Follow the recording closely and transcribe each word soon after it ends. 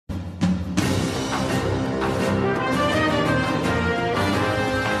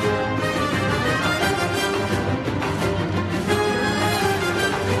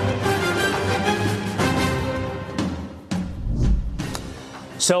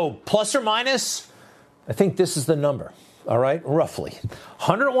So plus or minus, I think this is the number. All right, roughly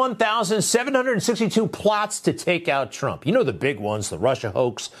 101,762 plots to take out Trump. You know the big ones, the Russia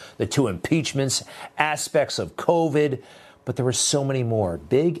hoax, the 2 impeachments, aspects of COVID. But there were so many more,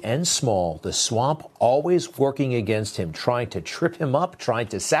 big and small. The swamp always working against him, trying to trip him up, trying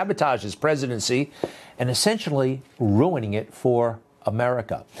to sabotage his presidency, and essentially ruining it for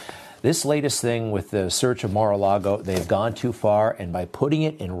America. This latest thing with the search of Mar-a-Lago, they've gone too far. And by putting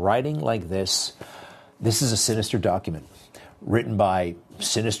it in writing like this is a sinister document written by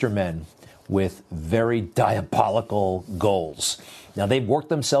sinister men with very diabolical goals. Now, they've worked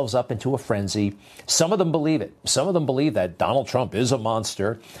themselves up into a frenzy. Some of them believe it. Some of them believe that Donald Trump is a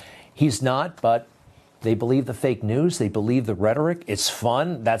monster. He's not, but they believe the fake news. They believe the rhetoric. It's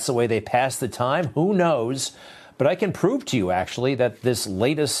fun. That's the way they pass the time. Who knows? But I can prove to you, actually, that this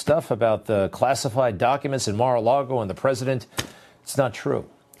latest stuff about the classified documents in Mar-a-Lago and the president, it's not true.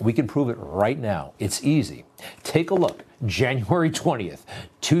 We can prove it right now. It's easy. Take a look. January 20th,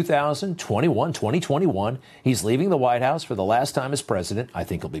 2021. He's leaving the White House for the last time as president. I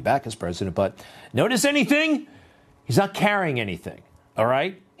think he'll be back as president. But notice anything? He's not carrying anything. All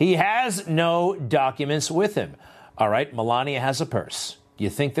right? He has no documents with him. All right? Melania has a purse. Do you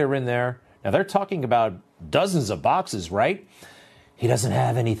think they're in there? Now, they're talking about dozens of boxes, right? He doesn't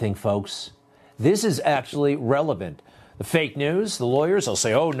have anything, folks. This is actually relevant. The fake news, the lawyers will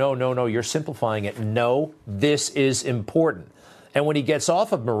say, oh, no, you're simplifying it. No, this is important. And when he gets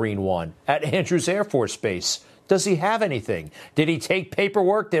off of Marine One at Andrews Air Force Base, does he have anything? Did he take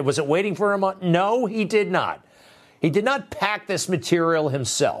paperwork? Was it waiting for him? No, he did not. He did not pack this material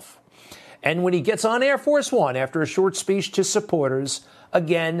himself. And when he gets on Air Force One after a short speech to supporters,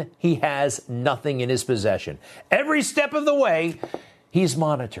 again, he has nothing in his possession. Every step of the way, he's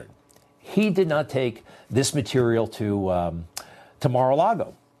monitored. He did not take this material to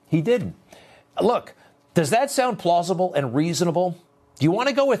Mar-a-Lago. He didn't. Look, does that sound plausible and reasonable? Do you want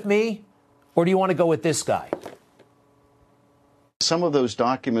to go with me or do you want to go with this guy? Some of those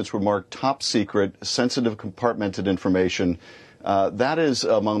documents were marked top secret, sensitive, compartmented information. That is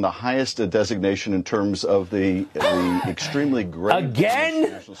among the highest designation in terms of the extremely grave.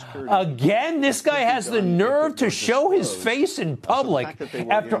 Again, this guy has the nerve to show his face in public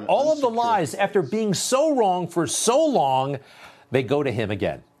after all of the lies, after being so wrong for so long. They go to him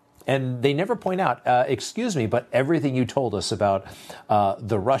again. And they never point out, excuse me, but everything you told us about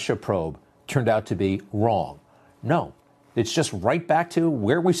the Russia probe turned out to be wrong. No, it's just right back to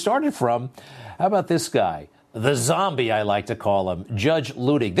where we started from. How about this guy? The zombie, I like to call him, Judge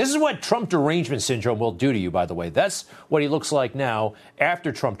Luttig. This is what Trump derangement syndrome will do to you, by the way. That's what he looks like now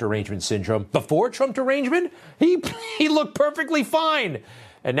after Trump derangement syndrome. Before Trump derangement, he looked perfectly fine.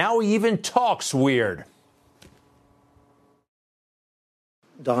 And now he even talks weird.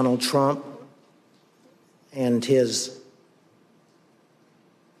 Donald Trump and his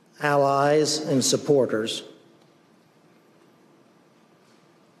allies and supporters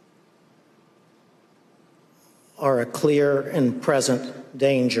are a clear and present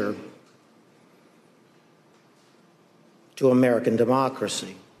danger to American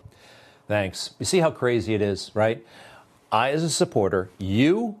democracy. Thanks. You see how crazy it is, right? I, as a supporter,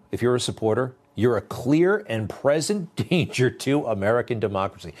 you, if you're a supporter, you're a clear and present danger to American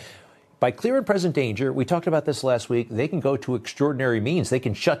democracy. By clear and present danger, we talked about this last week, they can go to extraordinary means. They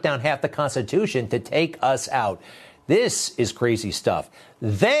can shut down half the Constitution to take us out. This is crazy stuff.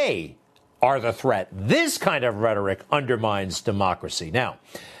 They are the threat. This kind of rhetoric undermines democracy. Now,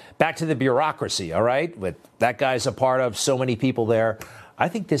 back to the bureaucracy, all right? With that guy's a part of, so many people there. I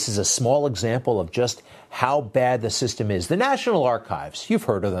think this is a small example of just how bad the system is. The National Archives, you've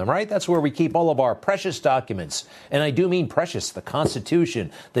heard of them, right? That's where we keep all of our precious documents. And I do mean precious, the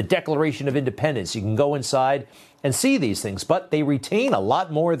Constitution, the Declaration of Independence. You can go inside and see these things, but they retain a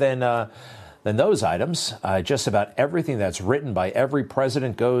lot more than those items. Just about everything that's written by every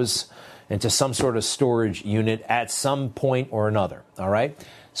president goes into some sort of storage unit at some point or another, all right?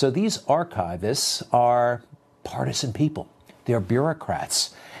 So these archivists are partisan people. They're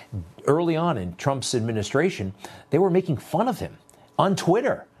bureaucrats. Early on in Trump's administration, they were making fun of him on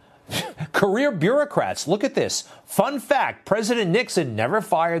Twitter. Career bureaucrats. Look at this. Fun fact, President Nixon never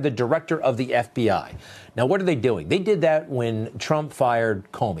fired the director of the FBI. Now, what are they doing? They did that when Trump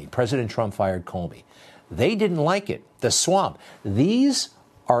fired Comey. President Trump fired Comey. They didn't like it. The swamp. These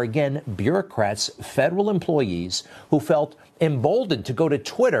are, again, bureaucrats, federal employees who felt emboldened to go to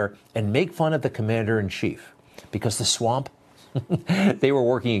Twitter and make fun of the commander-in-chief because the swamp They were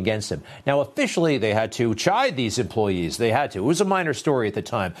working against him. Now, officially, they had to chide these employees. They had to. It was a minor story at the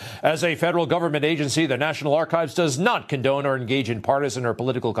time. As a federal government agency, the National Archives does not condone or engage in partisan or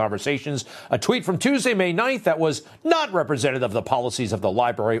political conversations. A tweet from Tuesday, May 9th, that was not representative of the policies of the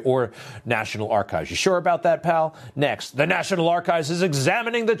library or National Archives. You sure about that, pal? Next, the National Archives is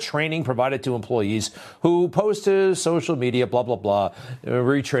examining the training provided to employees who post to social media, blah, blah, blah,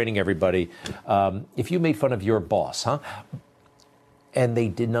 retraining everybody. If you made fun of your boss, and they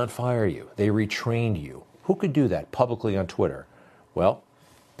did not fire you, they retrained you. Who could do that publicly on Twitter? Well,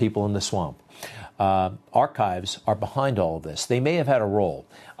 people in the swamp. Archives are behind all of this. They may have had a role,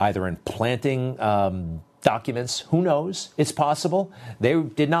 either in planting documents. Who knows? It's possible. They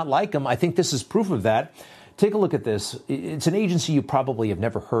did not like them. I think this is proof of that. Take a look at this. It's an agency you probably have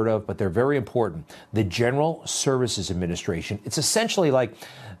never heard of, but they're very important. The General Services Administration. It's essentially like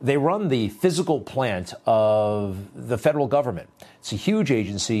they run the physical plant of the federal government. It's a huge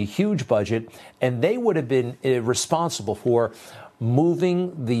agency, huge budget, and they would have been responsible for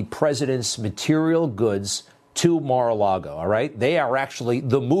moving the president's material goods to Mar-a-Lago, all right? They are actually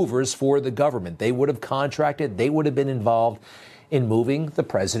the movers for the government. They would have contracted, they would have been involved in moving the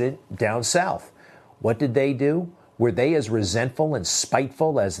president down south. What did they do? Were they as resentful and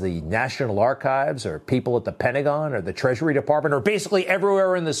spiteful as the National Archives or people at the Pentagon or the Treasury Department or basically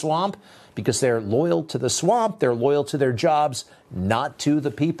everywhere in the swamp? Because they're loyal to the swamp, they're loyal to their jobs, not to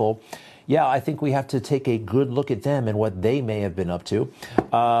the people. Yeah, I think we have to take a good look at them and what they may have been up to.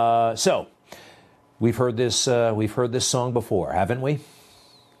 So we've heard this song before, haven't we?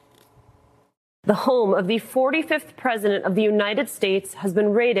 The home of the 45th president of the United States has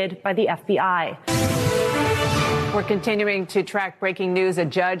been raided by the FBI. We're continuing to track breaking news. A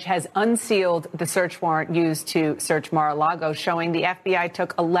judge has unsealed the search warrant used to search Mar-a-Lago, showing the FBI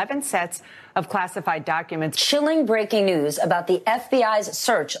took 11 sets of classified documents. Chilling breaking news about the FBI's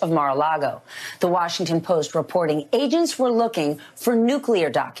search of Mar-a-Lago. The Washington Post reporting agents were looking for nuclear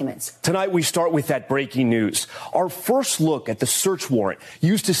documents. Tonight, we start with that breaking news. Our first look at the search warrant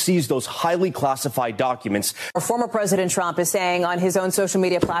used to seize those highly classified documents. Former President Trump is saying on his own social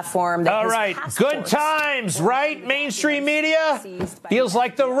media platform that all right, good times, right? Mainstream media feels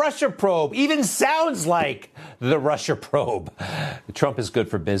like the Russia probe, even sounds like the Russia probe. Trump is good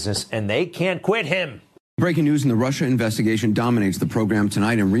for business, and they can't quit him. Breaking news in the Russia investigation dominates the program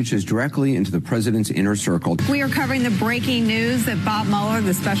tonight and reaches directly into the president's inner circle. We are covering the breaking news that Bob Mueller,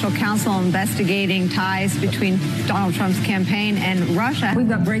 the special counsel investigating ties between Donald Trump's campaign and Russia. We've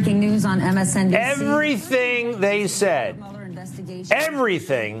got breaking news on MSNBC. Everything they said,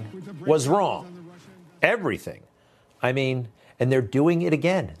 everything was wrong. Everything. I mean, and they're doing it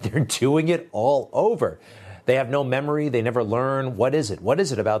again. They're doing it all over. They have no memory. They never learn. What is it? What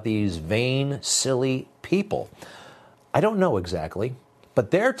is it about these vain, silly people? I don't know exactly, but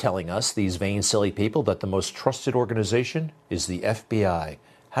they're telling us, these vain, silly people, that the most trusted organization is the FBI.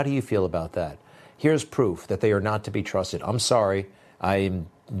 How do you feel about that? Here's proof that they are not to be trusted. I'm sorry. I'm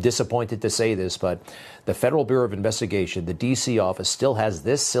disappointed to say this, but the Federal Bureau of Investigation, the D.C. office, still has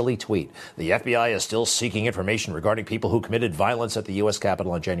this silly tweet. The FBI is still seeking information regarding people who committed violence at the U.S.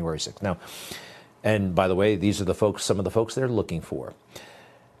 Capitol on January 6th. Now, and by the way, these are the folks, some of the folks they're looking for.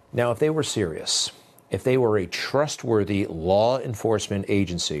 Now, if they were serious, if they were a trustworthy law enforcement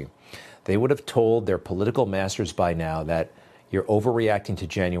agency, they would have told their political masters by now that you're overreacting to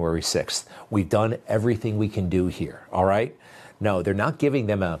January 6th. We've done everything we can do here, all right? No, they're not giving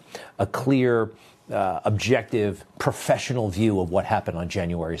them a clear, objective, professional view of what happened on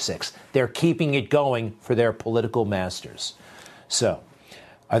January 6th. They're keeping it going for their political masters. So,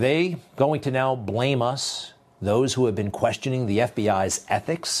 are they going to now blame us, those who have been questioning the FBI's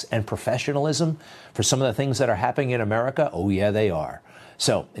ethics and professionalism, for some of the things that are happening in America? Oh, yeah, they are.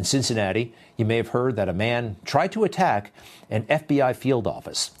 So, in Cincinnati, you may have heard that a man tried to attack an FBI field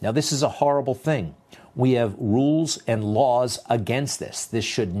office. Now, this is a horrible thing. We have rules and laws against this. This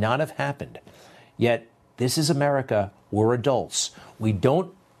should not have happened. Yet, this is America. We're adults. We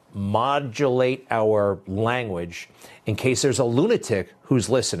don't modulate our language in case there's a lunatic who's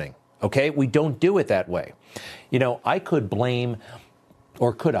listening. Okay? We don't do it that way. You know, I could blame,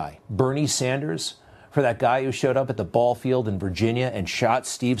 or could I, Bernie Sanders for that guy who showed up at the ball field in Virginia and shot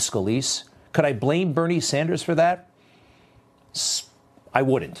Steve Scalise. Could I blame Bernie Sanders for that? I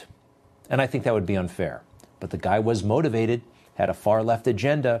wouldn't. And I think that would be unfair. But the guy was motivated, had a far left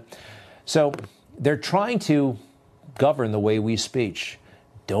agenda. So they're trying to govern the way we speak.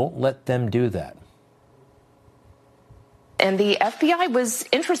 Don't let them do that. And the FBI was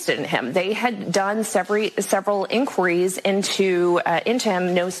interested in him. They had done several inquiries into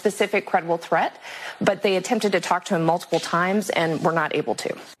him, no specific credible threat, but they attempted to talk to him multiple times and were not able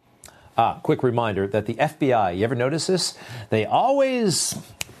to. Quick reminder that the FBI, you ever notice this? They always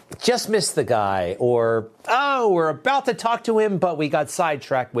just missed the guy, or, we're about to talk to him, but we got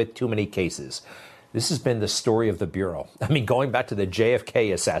sidetracked with too many cases. This has been the story of the Bureau. I mean, going back to the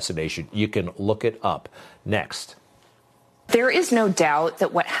JFK assassination, you can look it up. Next. There is no doubt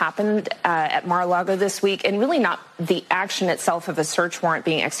that what happened at Mar-a-Lago this week, and really not the action itself of a search warrant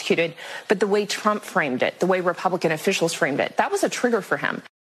being executed, but the way Trump framed it, the way Republican officials framed it, that was a trigger for him.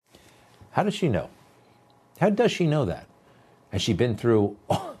 How does she know? How does she know that? Has she been through,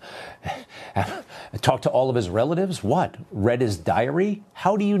 talked to all of his relatives? What? Read his diary?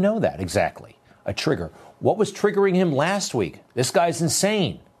 How do you know that exactly? A trigger. What was triggering him last week? This guy's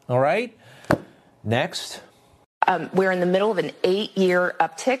insane. All right? Next. We're in the middle of an 8-year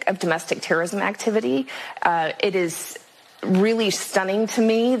uptick of domestic terrorism activity. It is really stunning to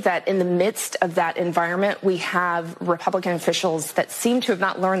me that in the midst of that environment, we have Republican officials that seem to have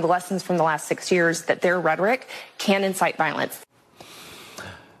not learned the lessons from the last 6 years, that their rhetoric can incite violence.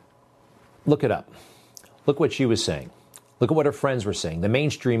 Look it up. Look what she was saying. Look at what her friends were saying. The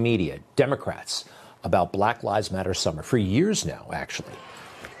mainstream media, Democrats, about Black Lives Matter summer for years now, actually.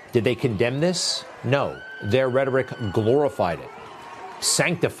 Did they condemn this? No. Their rhetoric glorified it,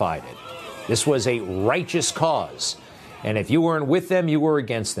 sanctified it. This was a righteous cause. And if you weren't with them, you were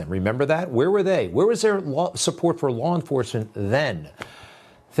against them. Remember that? Where were they? Where was their support for law enforcement then?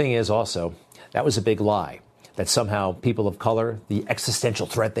 Thing is also, that was a big lie, that somehow people of color, the existential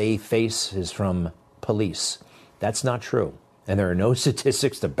threat they face is from police. That's not true. And there are no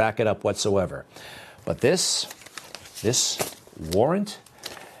statistics to back it up whatsoever. But this warrant,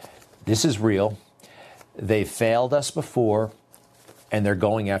 this is real. They failed us before, and they're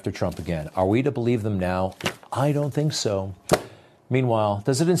going after Trump again. Are we to believe them now? I don't think so. Meanwhile,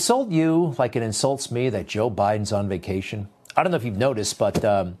 does it insult you like it insults me that Joe Biden's on vacation? I don't know if you've noticed, but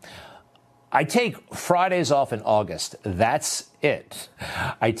I take Fridays off in August. That's it.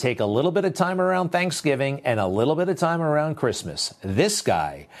 I take a little bit of time around Thanksgiving and a little bit of time around Christmas. This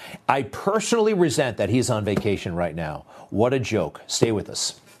guy, I personally resent that he's on vacation right now. What a joke. Stay with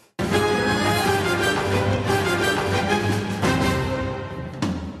us.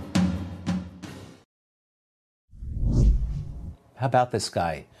 How about this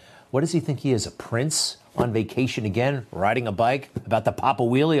guy? What does he think he is, a prince? On vacation again, riding a bike? About to pop a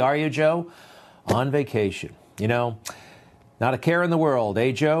wheelie, are you, Joe? On vacation. You know, not a care in the world,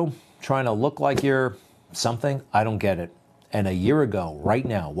 eh, Joe? Trying to look like you're something? I don't get it. And a year ago, right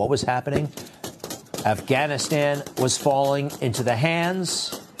now, what was happening? Afghanistan was falling into the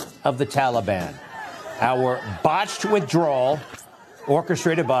hands of the Taliban. Our botched withdrawal,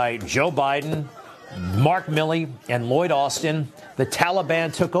 orchestrated by Joe Biden, Mark Milley, and Lloyd Austin, the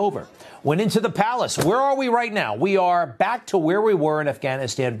Taliban took over, went into the palace. Where are we right now? We are back to where we were in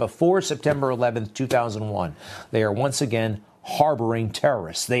Afghanistan before September 11th, 2001. They are once again harboring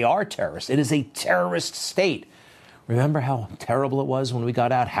terrorists. They are terrorists. It is a terrorist state. Remember how terrible it was when we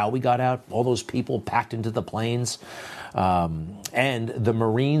got out, how we got out, all those people packed into the planes, and the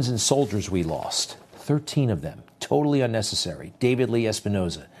Marines and soldiers we lost, 13 of them, totally unnecessary. David Lee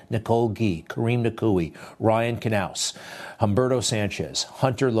Espinoza, Nicole Gee, Kareem Nakui, Ryan Knaus, Humberto Sanchez,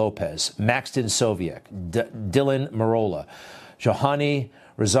 Hunter Lopez, Maxton Soviak, Dylan Merola, Johanny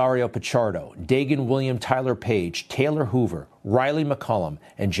Rosario Pichardo, Dagan William Tyler Page, Taylor Hoover, Riley McCollum,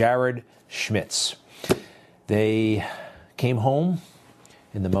 and Jared Schmitz. They came home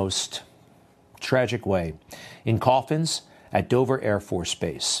in the most tragic way, in coffins at Dover Air Force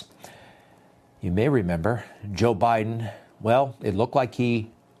Base. You may remember Joe Biden, well, it looked like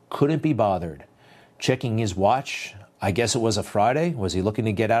he couldn't be bothered. Checking his watch, I guess it was a Friday. Was he looking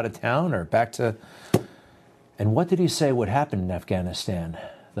to get out of town or back to... And what did he say would happen in Afghanistan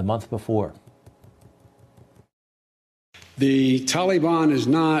the month before? The Taliban is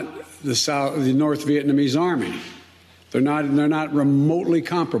not the North Vietnamese army. They're not remotely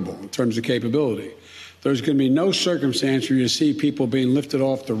comparable in terms of capability. There's going to be no circumstance where you see people being lifted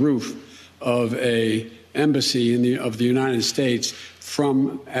off the roof of a embassy of the United States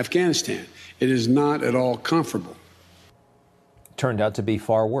from Afghanistan. It is not at all comparable. Turned out to be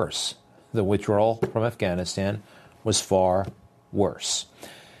far worse. The withdrawal from Afghanistan was far worse.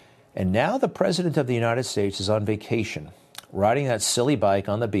 And now the President of the United States is on vacation, riding that silly bike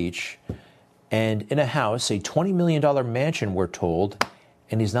on the beach and in a house, a $20 million mansion, we're told,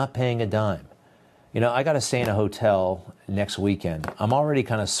 and he's not paying a dime. You know, I got to stay in a hotel next weekend. I'm already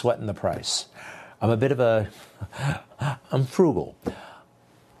kind of sweating the price. I'm frugal.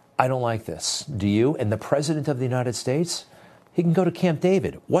 I don't like this. Do you? And the President of the United States, he can go to Camp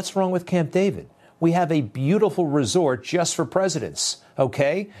David. What's wrong with Camp David? We have a beautiful resort just for presidents,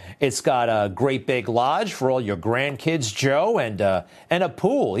 okay? It's got a great big lodge for all your grandkids, Joe, and a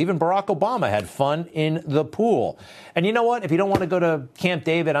pool. Even Barack Obama had fun in the pool. And you know what? If you don't want to go to Camp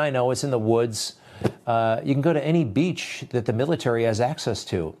David, I know it's in the woods. You can go to any beach that the military has access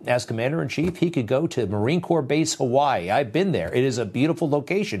to. As Commander-in-Chief, he could go to Marine Corps Base, Hawaii. I've been there. It is a beautiful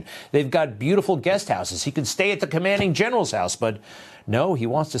location. They've got beautiful guest houses. He could stay at the commanding general's house, but no, he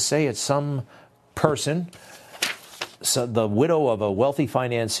wants to stay at some person, so the widow of a wealthy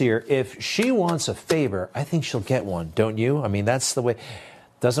financier. If she wants a favor, I think she'll get one, don't you? I mean, that's the way.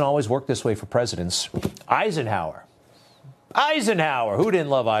 Doesn't always work this way for presidents. Eisenhower. Who didn't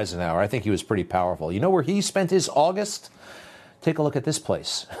love Eisenhower? I think he was pretty powerful. You know where he spent his August? Take a look at this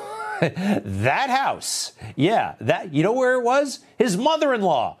place. That house. Yeah, that. You know where it was? His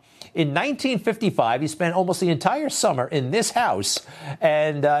mother-in-law. In 1955, he spent almost the entire summer in this house,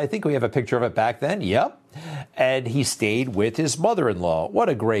 and I think we have a picture of it back then. Yep. And he stayed with his mother-in-law. What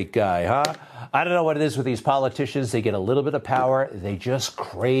a great guy, huh? I don't know what it is with these politicians. They get a little bit of power. They just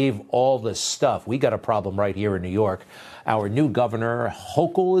crave all this stuff. We got a problem right here in New York. Our new governor,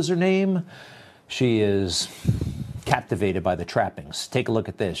 Hochul is her name. She is captivated by the trappings. Take a look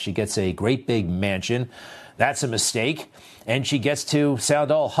at this. She gets a great big mansion. That's a mistake. And she gets to sound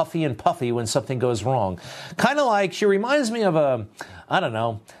all huffy and puffy when something goes wrong. Kind of like, she reminds me of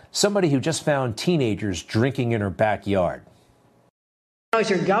somebody who just found teenagers drinking in her backyard. As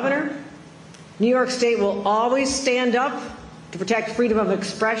your governor, New York State will always stand up to protect freedom of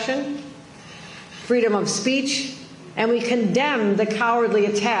expression, freedom of speech, and we condemn the cowardly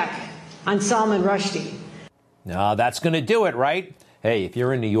attack on Salman Rushdie. Now, that's going to do it, right? Hey, if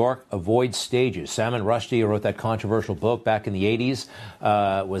you're in New York, avoid stages. Salman Rushdie, who wrote that controversial book back in the 80s,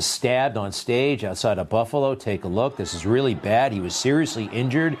 was stabbed on stage outside of Buffalo. Take a look. This is really bad. He was seriously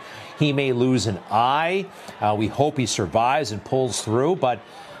injured. He may lose an eye. We hope he survives and pulls through, but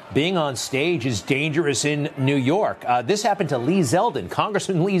being on stage is dangerous in New York. This happened to Lee Zeldin,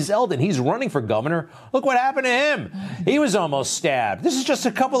 Congressman Lee Zeldin. He's running for governor. Look what happened to him. He was almost stabbed. This is just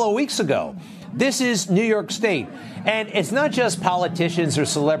a couple of weeks ago. This is New York State. And it's not just politicians or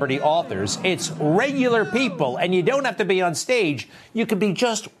celebrity authors. It's regular people. And you don't have to be on stage. You could be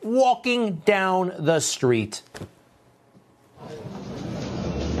just walking down the street. You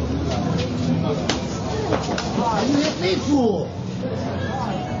hit me, fool.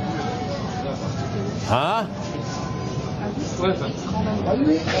 Huh?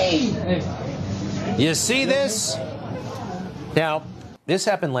 You see this? Now, this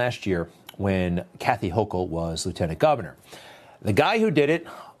happened last year when Kathy Hochul was lieutenant governor. The guy who did it,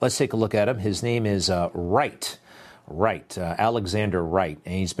 let's take a look at him. His name is Alexander Wright,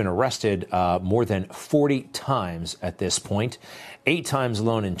 and he's been arrested more than 40 times at this point, 8 times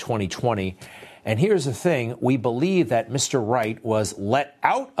alone in 2020. And here's the thing. We believe that Mr. Wright was let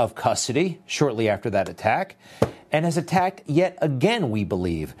out of custody shortly after that attack and has attacked yet again, we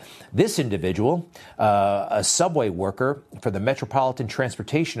believe. This individual, a subway worker for the Metropolitan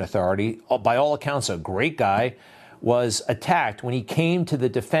Transportation Authority, by all accounts a great guy, was attacked when he came to the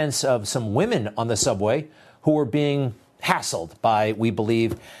defense of some women on the subway who were being hassled by, we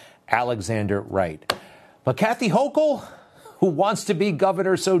believe, Alexander Wright. But Kathy Hochul, who wants to be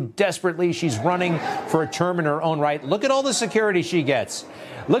governor so desperately she's running for a term in her own right. Look at all the security she gets.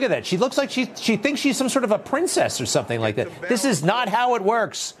 Look at that. She looks like she thinks she's some sort of a princess or something like that. This is not how it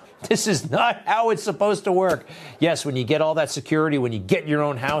works. This is not how it's supposed to work. Yes, when you get all that security, when you get your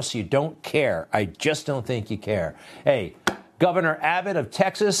own house, you don't care. I just don't think you care. Hey, Governor Abbott of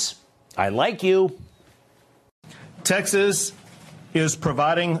Texas, I like you. Texas is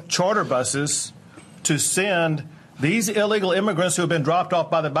providing charter buses to send these illegal immigrants who have been dropped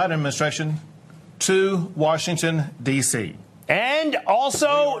off by the Biden administration to Washington, D.C. And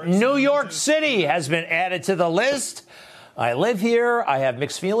also, New York City has been added to the list. I live here. I have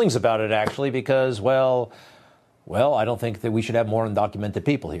mixed feelings about it, actually, because, well, I don't think that we should have more undocumented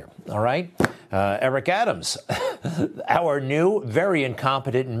people here. All right? Eric Adams, our new, very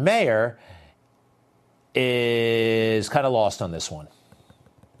incompetent mayor, is kind of lost on this one.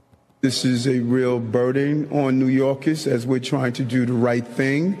 This is a real burden on New Yorkers as we're trying to do the right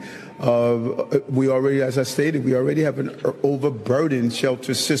thing. We already, as I stated, we already have an overburdened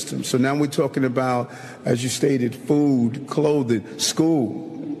shelter system. So now we're talking about, as you stated, food, clothing, school.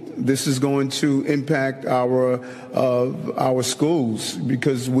 This is going to impact our schools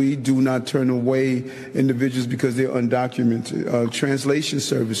because we do not turn away individuals because they're undocumented. Translation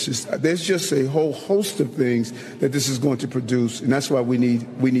services. There's just a whole host of things that this is going to produce, and that's why we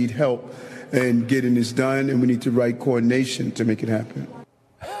need help in getting this done, and we need the right coordination to make it happen.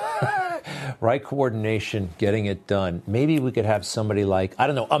 Right coordination, getting it done. Maybe we could have somebody like, I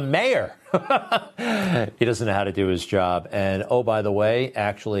don't know, a mayor. He doesn't know how to do his job. And, oh, by the way,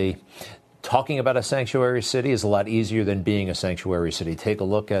 actually, talking about a sanctuary city is a lot easier than being a sanctuary city. Take a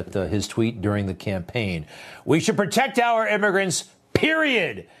look at his tweet during the campaign. We should protect our immigrants,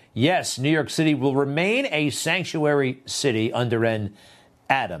 period. Yes, New York City will remain a sanctuary city under an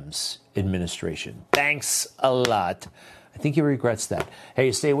Adams administration. Thanks a lot. I think he regrets that.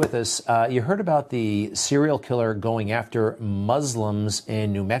 Hey, stay with us. You heard about the serial killer going after Muslims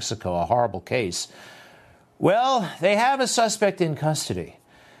in New Mexico, a horrible case. Well, they have a suspect in custody.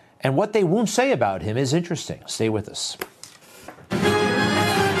 And what they won't say about him is interesting. Stay with us.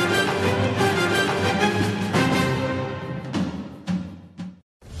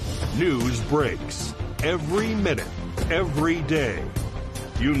 News breaks every minute, every day.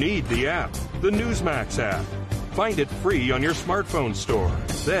 You need the app, the Newsmax app. Find it free on your smartphone store.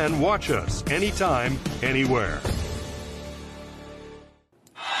 Then watch us anytime, anywhere.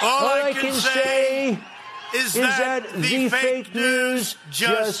 All I can say is that the fake news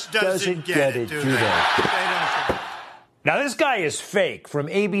just doesn't get it, do they? Now, this guy is fake from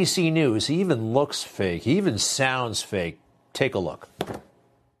ABC News. He even looks fake. He even sounds fake. Take a look.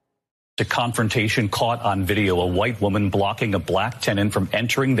 A confrontation caught on video, a white woman blocking a black tenant from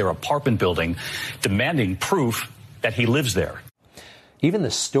entering their apartment building, demanding proof that he lives there. Even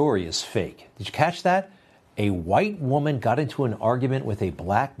the story is fake. Did you catch that? A white woman got into an argument with a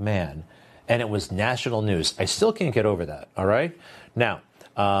black man, and it was national news. I still can't get over that, all right? Now,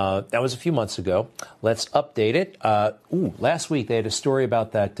 that was a few months ago. Let's update it. Last week they had a story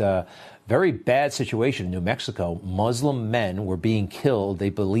about that very bad situation in New Mexico. Muslim men were being killed, they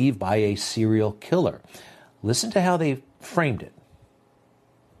believe, by a serial killer. Listen to how they framed it.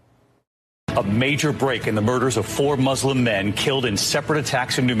 A major break in the murders of 4 Muslim men killed in separate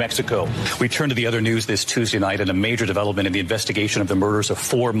attacks in New Mexico. We turn to the other news this Tuesday night and a major development in the investigation of the murders of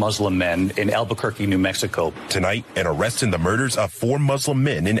 4 Muslim men in Albuquerque, New Mexico. Tonight, an arrest in the murders of 4 Muslim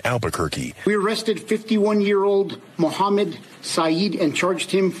men in Albuquerque. We arrested 51-year-old Mohammed Saeed and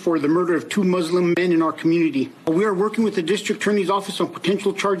charged him for the murder of 2 Muslim men in our community. We are working with the district attorney's office on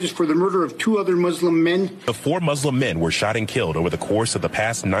potential charges for the murder of 2 other Muslim men. The 4 Muslim men were shot and killed over the course of the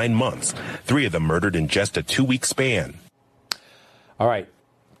past 9 months. 3 of them murdered in just a 2-week span. All right.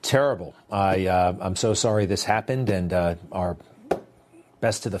 Terrible. I'm so sorry this happened, and our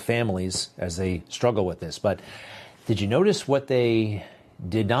best to the families as they struggle with this. But did you notice what they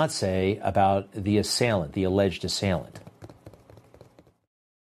did not say about the assailant, the alleged assailant?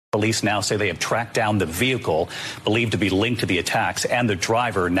 Police now say they have tracked down the vehicle believed to be linked to the attacks and the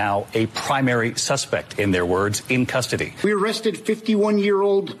driver, now a primary suspect, in their words, in custody. We arrested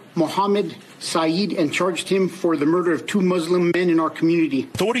 51-year-old Mohammed Saeed and charged him for the murder of 2 Muslim men in our community.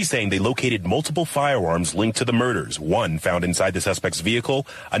 Authorities saying they located multiple firearms linked to the murders. One found inside the suspect's vehicle,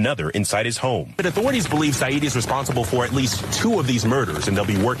 another inside his home. But authorities believe Saeed is responsible for at least 2 of these murders, and they'll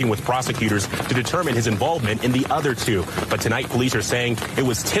be working with prosecutors to determine his involvement in the other 2. But tonight, police are saying it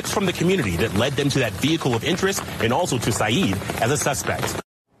was tips from the community that led them to that vehicle of interest and also to Saeed as a suspect.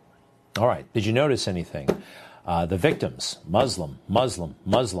 All right. Did you notice anything? The victims, Muslim.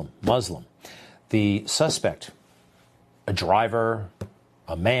 The suspect, a driver,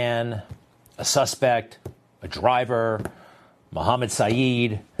 a man, a suspect, a driver, Mohammed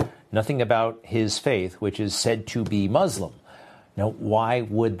Saeed, nothing about his faith, which is said to be Muslim. Now, why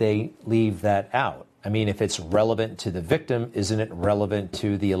would they leave that out? I mean, if it's relevant to the victim, isn't it relevant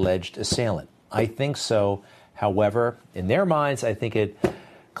to the alleged assailant? I think so. However, in their minds, I think it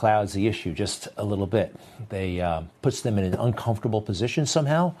clouds the issue just a little bit. They puts them in an uncomfortable position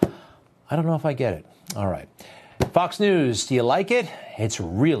somehow. I don't know if I get it. All right. Fox News, do you like it? It's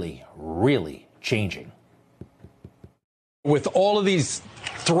really, really changing. With all of these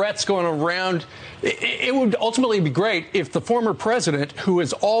threats going around, it would ultimately be great if the former president, who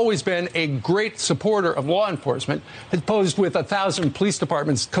has always been a great supporter of law enforcement, had posed with 1,000 police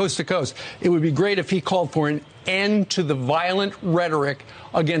departments coast to coast. It would be great if he called for an end to the violent rhetoric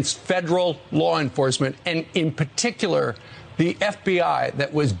against federal law enforcement, and in particular, the FBI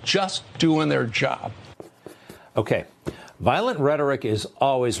that was just doing their job. Okay. Violent rhetoric is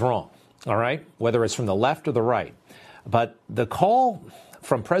always wrong, all right, whether it's from the left or the right. But the call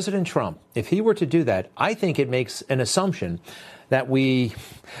from President Trump, if he were to do that, I think it makes an assumption that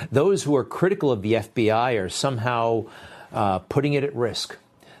those who are critical of the FBI are somehow putting it at risk.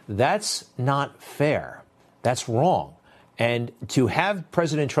 That's not fair. That's wrong. And to have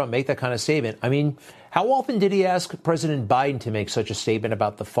President Trump make that kind of statement, I mean, how often did he ask President Biden to make such a statement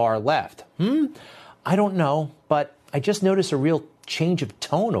about the far left? I don't know, but I just noticed a real change of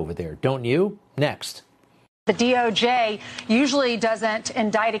tone over there, don't you? Next. The DOJ usually doesn't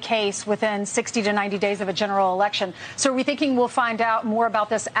indict a case within 60 to 90 days of a general election. So are we thinking we'll find out more about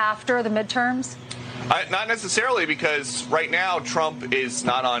this after the midterms? Not necessarily, because right now Trump is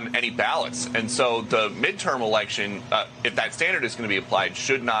not on any ballots. And so the midterm election, if that standard is going to be applied,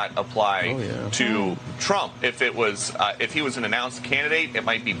 should not apply to Trump. If he was an announced candidate, it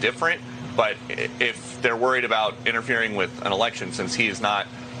might be different. But if they're worried about interfering with an election, since he is not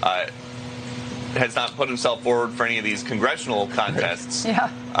has not put himself forward for any of these congressional contests,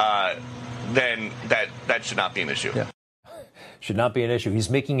 then that should not be an issue. Yeah. Should not be an issue. He's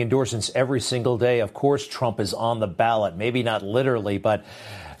making endorsements every single day. Of course, Trump is on the ballot. Maybe not literally, but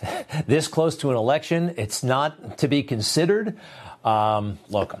this close to an election, it's not to be considered.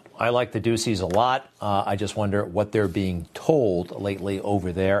 Look, I like the Duceys a lot. I just wonder what they're being told lately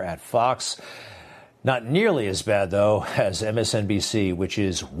over there at Fox. Not nearly as bad, though, as MSNBC, which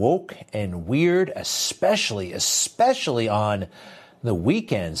is woke and weird, especially on the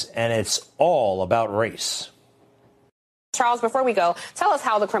weekends. And it's all about race. Charles, before we go, tell us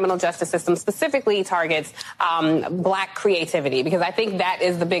how the criminal justice system specifically targets black creativity, because I think that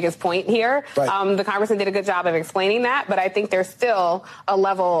is the biggest point here. Right. The congressman did a good job of explaining that, but I think there's still a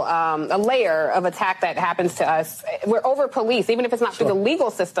layer of attack that happens to us. We're over-policed, even if it's not through the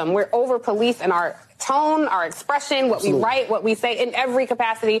legal system. We're over-policed in our tone, our expression, what we write, what we say, in every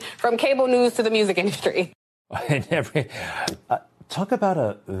capacity, from cable news to the music industry. Talk about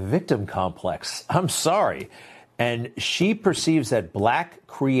a victim complex. I'm sorry. And she perceives that black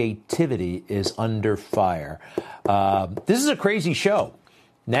creativity is under fire. This is a crazy show.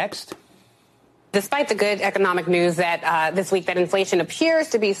 Next. Despite the good economic news that this week that inflation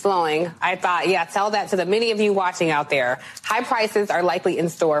appears to be slowing, I thought, tell that to the many of you watching out there. High prices are likely in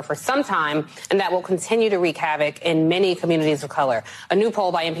store for some time, and that will continue to wreak havoc in many communities of color. A new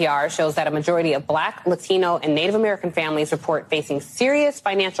poll by NPR shows that a majority of Black, Latino, and Native American families report facing serious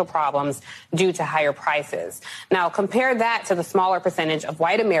financial problems due to higher prices. Now, compare that to the smaller percentage of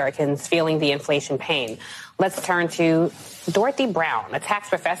white Americans feeling the inflation pain. Let's turn to Dorothy Brown, a tax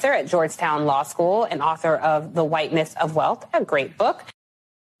professor at Georgetown Law School and author of The Whiteness of Wealth, a great book.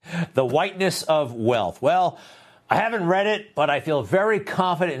 The Whiteness of Wealth. Well, I haven't read it, but I feel very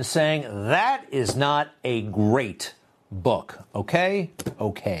confident in saying that is not a great book. Okay?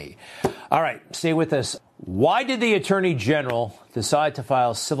 Okay. All right, stay with us. Why did the Attorney General decide to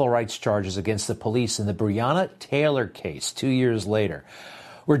file civil rights charges against the police in the Breonna Taylor case 2 years later?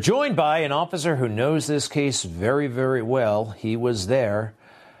 We're joined by an officer who knows this case very, very well. He was there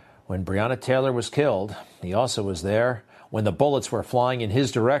when Breonna Taylor was killed. He also was there when the bullets were flying in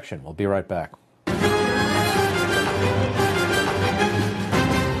his direction. We'll be right back.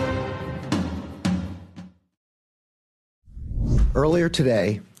 Earlier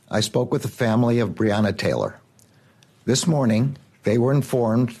today, I spoke with the family of Breonna Taylor. This morning, they were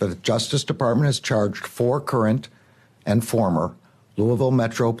informed that the Justice Department has charged 4 current and former Louisville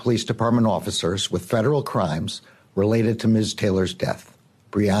Metro Police Department officers with federal crimes related to Ms. Taylor's death.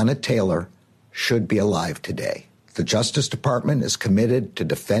 Breonna Taylor should be alive today. The Justice Department is committed to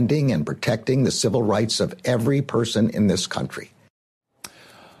defending and protecting the civil rights of every person in this country.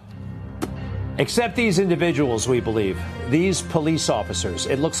 Except these individuals, we believe. These police officers,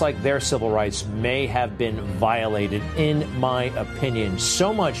 it looks like their civil rights may have been violated, in my opinion.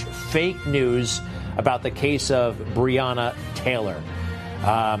 So much fake news about the case of Breonna Taylor.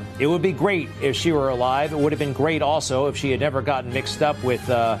 It would be great if she were alive. It would have been great also if she had never gotten mixed up with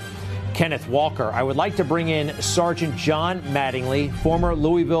Kenneth Walker. I would like to bring in Sergeant John Mattingly, former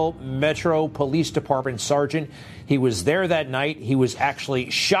Louisville Metro Police Department sergeant. He was there that night. He was actually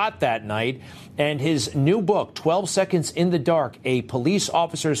shot that night. And his new book, 12 Seconds in the Dark, a police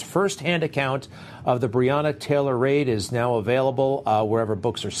officer's firsthand account of the Breonna Taylor raid, is now available wherever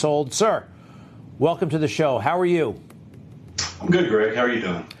books are sold. Sir, welcome to the show. How are you? I'm good, Greg. How are you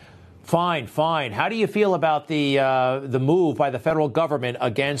doing? Fine, fine. How do you feel about the move by the federal government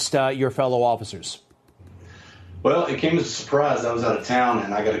against your fellow officers? Well, it came as a surprise. I was out of town,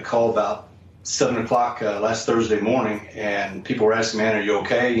 and I got a call about 7 o'clock last Thursday morning, and people were asking, man, are you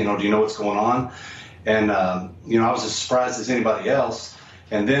okay? Do you know what's going on? And, I was as surprised as anybody else.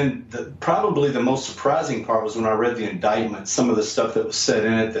 And then probably the most surprising part was when I read the indictment, some of the stuff that was said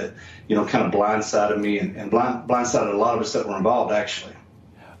in it that, kind of blindsided me and blindsided a lot of us that were involved, actually.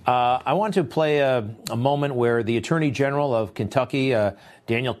 I want to play a moment where the Attorney General of Kentucky,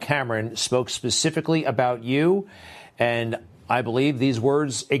 Daniel Cameron, spoke specifically about you. And I believe these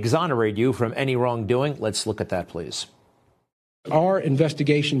words exonerate you from any wrongdoing. Let's look at that, please. Our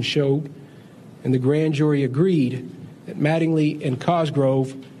investigation showed, and the grand jury agreed, that Mattingly and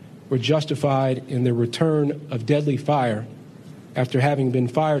Cosgrove were justified in the return of deadly fire after having been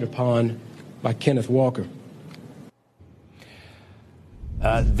fired upon by Kenneth Walker.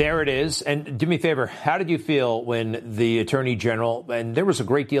 There it is. And do me a favor, how did you feel when the Attorney General, and there was a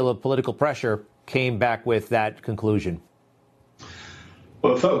great deal of political pressure, came back with that conclusion?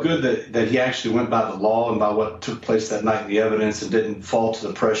 Well, it felt good that he actually went by the law and by what took place that night in the evidence and didn't fall to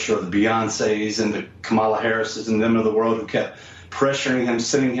the pressure of the Beyoncés and the Kamala Harrises and them of the world who kept pressuring him,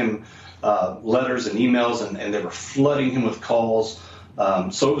 sending him letters and emails, and they were flooding him with calls.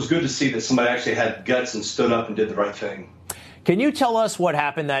 So it was good to see that somebody actually had guts and stood up and did the right thing. Can you tell us what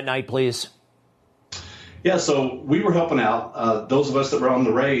happened that night, please? Yeah, so we were helping out. Those of us that were on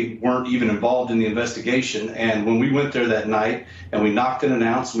the raid weren't even involved in the investigation. And when we went there that night and we knocked and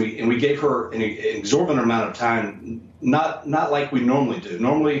announced, we gave her an exorbitant amount of time, not like we normally do.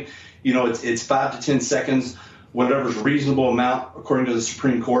 Normally, it's 5 to 10 seconds, whatever's reasonable amount according to the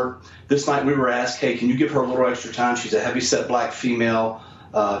Supreme Court. This night we were asked, hey, can you give her a little extra time? She's a heavyset black female.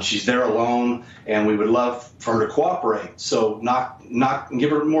 She's there alone, and we would love for her to cooperate. So knock, and give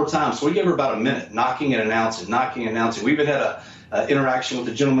her more time. So we gave her about a minute, knocking and announcing. We even had an interaction with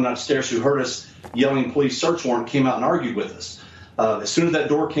the gentleman upstairs who heard us yelling police search warrant, came out and argued with us. As soon as that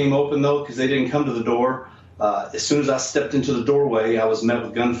door came open, though, because they didn't come to the door, as soon as I stepped into the doorway, I was met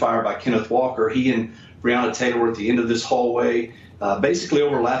with gunfire by Kenneth Walker. He and Breonna Taylor were at the end of this hallway, basically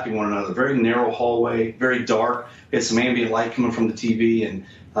overlapping one another. Very narrow hallway, very dark. We had some ambient light coming from the TV, and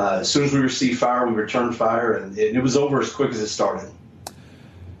as soon as we received fire, we returned fire, and it was over as quick as it started.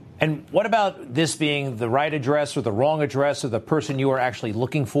 And what about this being the right address or the wrong address of the person you were actually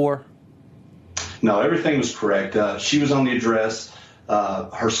looking for? No, everything was correct. She was on the address,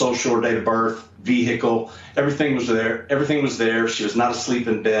 her social, her date of birth, vehicle, everything was there. Everything was there. She was not asleep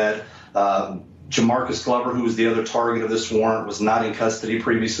in bed. Jamarcus Glover, who was the other target of this warrant, was not in custody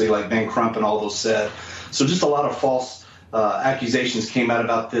previously, like Ben Crump and all those said. So just a lot of false accusations came out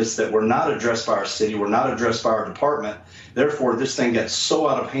about this that were not addressed by our city, were not addressed by our department. Therefore, this thing got so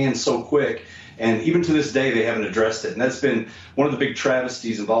out of hand so quick. And even to this day, they haven't addressed it. And that's been one of the big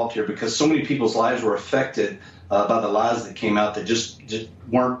travesties involved here, because so many people's lives were affected by the lies that came out that just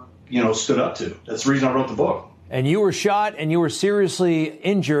weren't, stood up to. That's the reason I wrote the book. And you were shot and you were seriously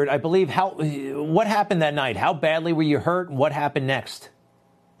injured, I believe. What happened that night? How badly were you hurt? And what happened next?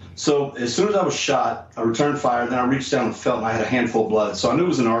 So as soon as I was shot, I returned fire. Then I reached down and felt, and I had a handful of blood. So I knew it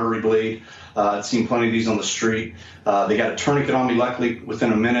was an artery bleed. I'd seen plenty of these on the street. They got a tourniquet on me, luckily,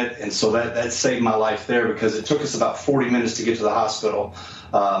 within a minute. And so that saved my life there, because it took us about 40 minutes to get to the hospital.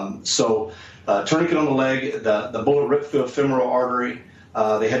 Tourniquet on the leg, the bullet ripped through a femoral artery.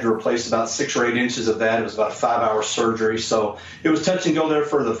 They had to replace about 6 or 8 inches of that. It was about a 5-hour surgery. So it was touch and go there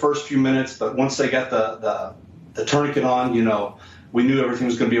for the first few minutes. But once they got the tourniquet on, we knew everything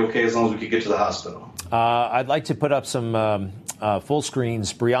was going to be okay as long as we could get to the hospital. I'd like to put up some full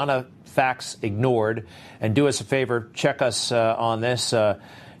screens. Breonna Facts Ignored. And do us a favor, check us on this.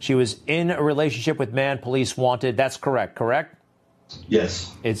 She was in a relationship with man police wanted. That's correct?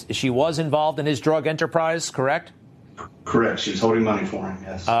 Yes. She was involved in his drug enterprise, correct? Correct. She was holding money for him,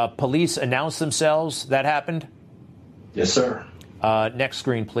 yes. Police announced themselves. That happened? Yes, sir. Next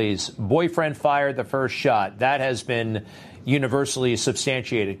screen, please. Boyfriend fired the first shot. That has been universally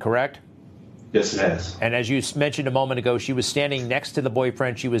substantiated, correct? Yes, it has. And as you mentioned a moment ago, she was standing next to the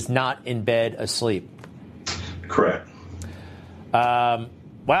boyfriend. She was not in bed asleep. Correct. Wow,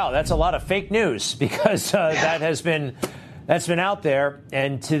 that's a lot of fake news, because that's been out there.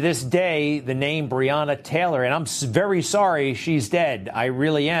 And to this day, the name Breonna Taylor, and I'm very sorry she's dead. I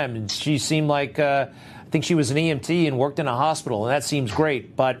really am. And she seemed like, I think she was an EMT and worked in a hospital, and that seems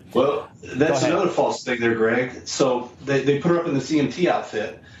great. But that's another false thing there, Greg. So they put her up in this EMT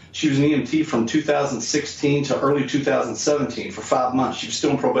outfit. She was an EMT from 2016 to early 2017 for 5 months. She was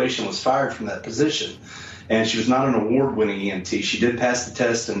still in probation, was fired from that position. And she was not an award-winning EMT. She did pass the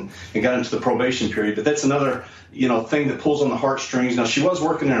test and got into the probation period. But that's another, thing that pulls on the heartstrings. Now, she was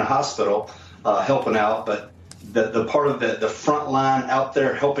working in a hospital, helping out, but the part of the front line out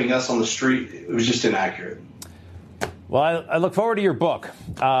there helping us on the street, it was just inaccurate. Well, I look forward to your book.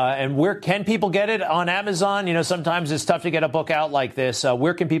 And where can people get it? On Amazon? You know, sometimes it's tough to get a book out like this.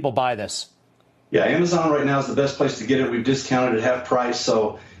 Where can people buy this? Yeah, Amazon right now is the best place to get it. We've discounted at half price.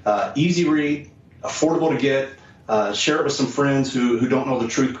 So easy read, affordable to get. Share it with some friends who don't know the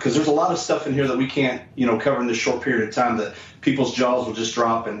truth, because there's a lot of stuff in here that we can't, cover in this short period of time that people's jaws will just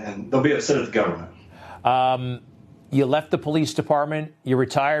drop and they'll be upset at the government. You left the police department. You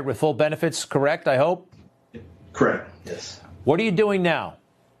retired with full benefits, correct, I hope? Correct, yes. What are you doing now?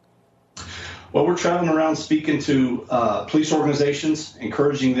 Well, we're traveling around speaking to police organizations,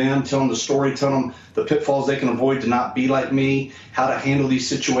 encouraging them, telling the story, telling them the pitfalls they can avoid to not be like me, how to handle these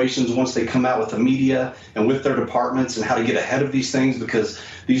situations once they come out with the media and with their departments, and how to get ahead of these things, because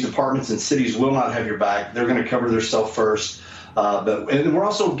these departments and cities will not have your back. They're going to cover themselves first. And we're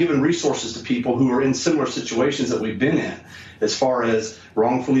also giving resources to people who are in similar situations that we've been in, as far as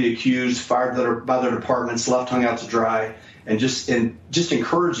wrongfully accused, fired by their departments, left hung out to dry. And just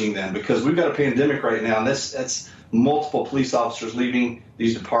encouraging them, because we've got a pandemic right now, and that's multiple police officers leaving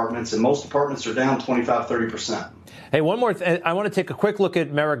these departments, and most departments are down 25-30%. Hey, one more thing. I want to take a quick look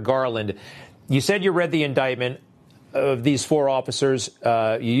at Merrick Garland. You said you read the indictment of these 4 officers.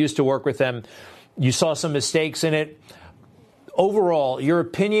 You used to work with them. You saw some mistakes in it. Overall, your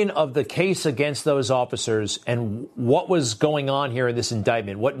opinion of the case against those officers and what was going on here in this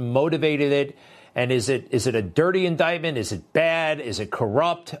indictment, what motivated it? And is it a dirty indictment? Is it bad? Is it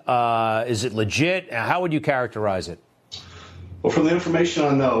corrupt? Is it legit? How would you characterize it? Well, from the information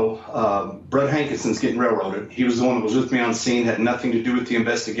I know, Brett Hankinson's getting railroaded. He was the one that was with me on scene, had nothing to do with the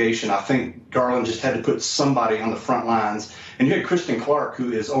investigation. I think Garland just had to put somebody on the front lines. And you had Kristen Clark,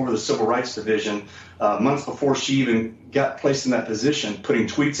 who is over the Civil Rights Division, months before she even got placed in that position, putting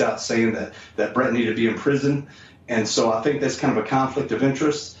tweets out saying that Brett needed to be in prison. And so I think that's kind of a conflict of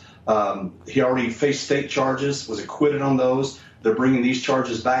interest. He already faced state charges, was acquitted on those. They're bringing these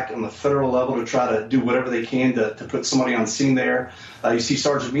charges back on the federal level to try to do whatever they can to put somebody on scene there. You see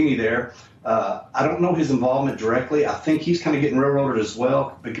Sergeant Meany there. I don't know his involvement directly. I think he's kind of getting railroaded as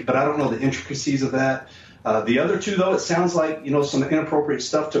well, but I don't know the intricacies of that. The other 2, though, it sounds like, some inappropriate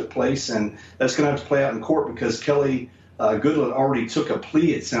stuff took place, and that's going to have to play out in court, because Kelly Goodland already took a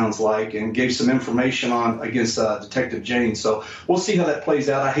plea, it sounds like, and gave some information against Detective Jane. So we'll see how that plays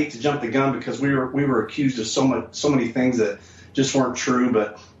out. I hate to jump the gun, because we were accused of so many things that just weren't true,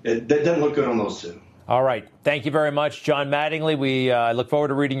 but that doesn't look good on those 2. All right. Thank you very much, John Mattingly. We look forward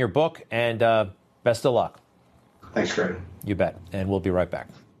to reading your book, and best of luck. Thanks, Craig. You bet. And we'll be right back.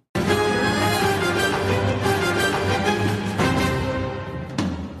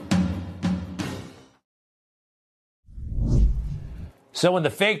 So when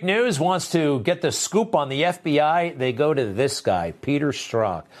the fake news wants to get the scoop on the FBI, they go to this guy, Peter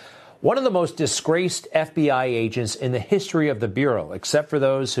Strzok, one of the most disgraced FBI agents in the history of the Bureau, except for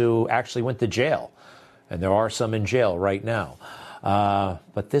those who actually went to jail. And there are some in jail right now.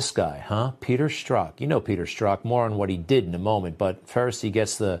 But this guy, Peter Strzok. You know Peter Strzok, more on what he did in a moment. But first, he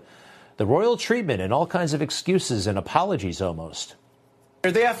gets the royal treatment and all kinds of excuses and apologies almost. The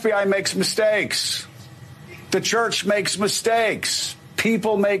FBI makes mistakes. The church makes mistakes.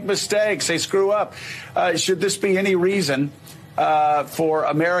 People make mistakes. They screw up. Should this be any reason for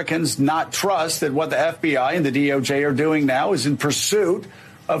Americans not trust that what the FBI and the DOJ are doing now is in pursuit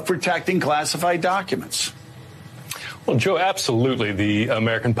of protecting classified documents? Well, Joe, absolutely. The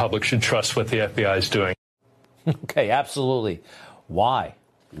American public should trust what the FBI is doing. Okay, absolutely. Why?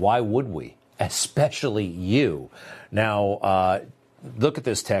 Why would we? Especially you. Now, look at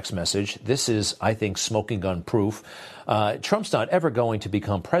this text message. This is, I think, smoking gun proof. Trump's not ever going to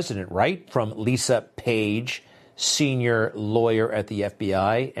become president, right? From Lisa Page, senior lawyer at the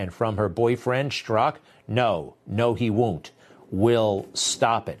FBI, and from her boyfriend, Strzok. No, he won't. We'll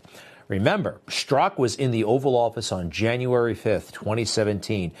stop it. Remember, Strzok was in the Oval Office on January 5th,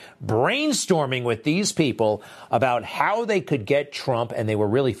 2017, brainstorming with these people about how they could get Trump, and they were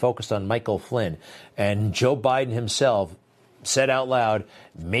really focused on Michael Flynn. And Joe Biden himself said out loud,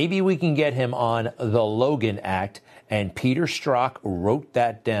 maybe we can get him on the Logan Act, and Peter Strzok wrote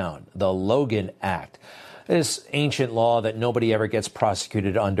that down, the Logan Act. This ancient law that nobody ever gets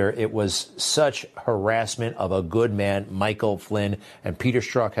prosecuted under. It was such harassment of a good man, Michael Flynn, and Peter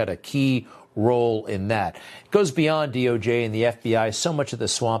Strzok had a key role in that. It goes beyond DOJ and the FBI, so much of the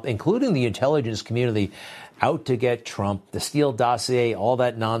swamp, including the intelligence community, out to get Trump, the Steele dossier, all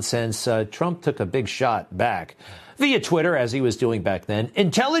that nonsense. Trump took a big shot back via Twitter, as he was doing back then.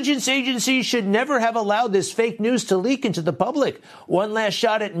 Intelligence agencies should never have allowed this fake news to leak into the public. One last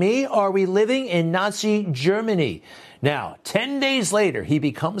shot at me. Are we living in Nazi Germany? Now, 10 days later, he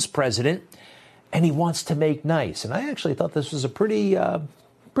becomes president, and he wants to make nice. And I actually thought this was a pretty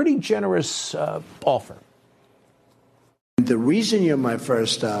generous offer. The reason you're my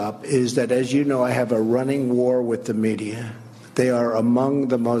first stop is that, as you know, I have a running war with the media. They are among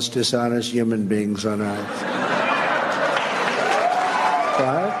the most dishonest human beings on earth.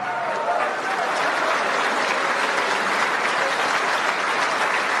 Right?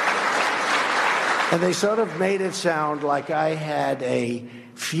 And they sort of made it sound like I had a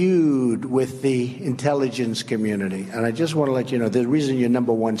feud with the intelligence community. And I just want to let you know, the reason you're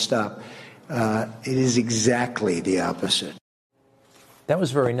number one stop, it is exactly the opposite. That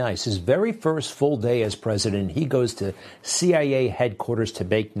was very nice. His very first full day as president, he goes to CIA headquarters to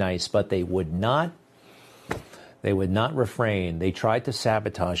make nice, but they would not refrain. They tried to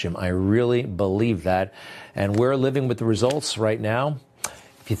sabotage him. I really believe that. And we're living with the results right now.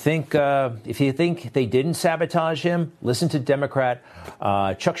 If you think they didn't sabotage him, listen to Democrat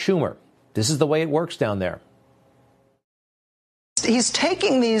Chuck Schumer. This is the way it works down there. He's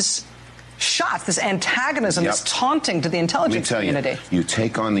taking these shots, this antagonism, this taunting to the intelligence community. You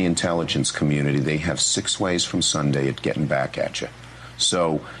take on the intelligence community, they have 6 ways from Sunday at getting back at you.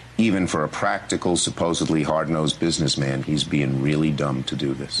 So even for a practical, supposedly hard-nosed businessman, he's being really dumb to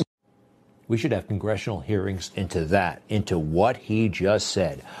do this. We should have congressional hearings into what he just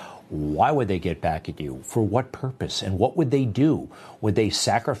said. Why would they get back at you? For what purpose? And what would they do? Would they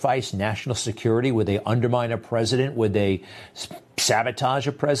sacrifice national security? Would they undermine a president? Would they sabotage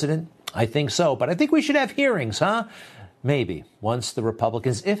a president? I think so. But I think we should have hearings, huh? Maybe. Once the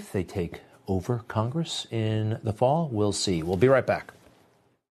Republicans, if they take over Congress in the fall, we'll see. We'll be right back.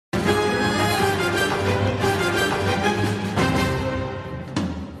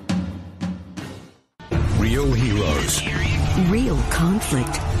 Real heroes. Real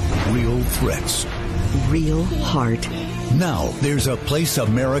conflict. Real threats. Real heart. Now there's a place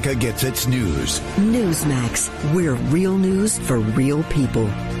America gets its news. Newsmax. We're real news for real people.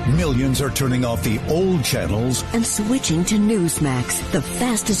 Millions are turning off the old channels and switching to Newsmax, the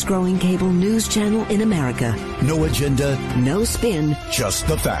fastest growing cable news channel in America. No agenda. No spin. Just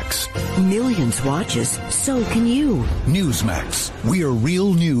the facts. Millions watch us. So can you. Newsmax. We're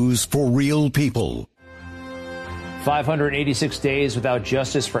real news for real people. 586 days without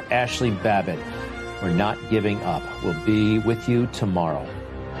justice for Ashley Babbitt. We're not giving up. We'll be with you tomorrow.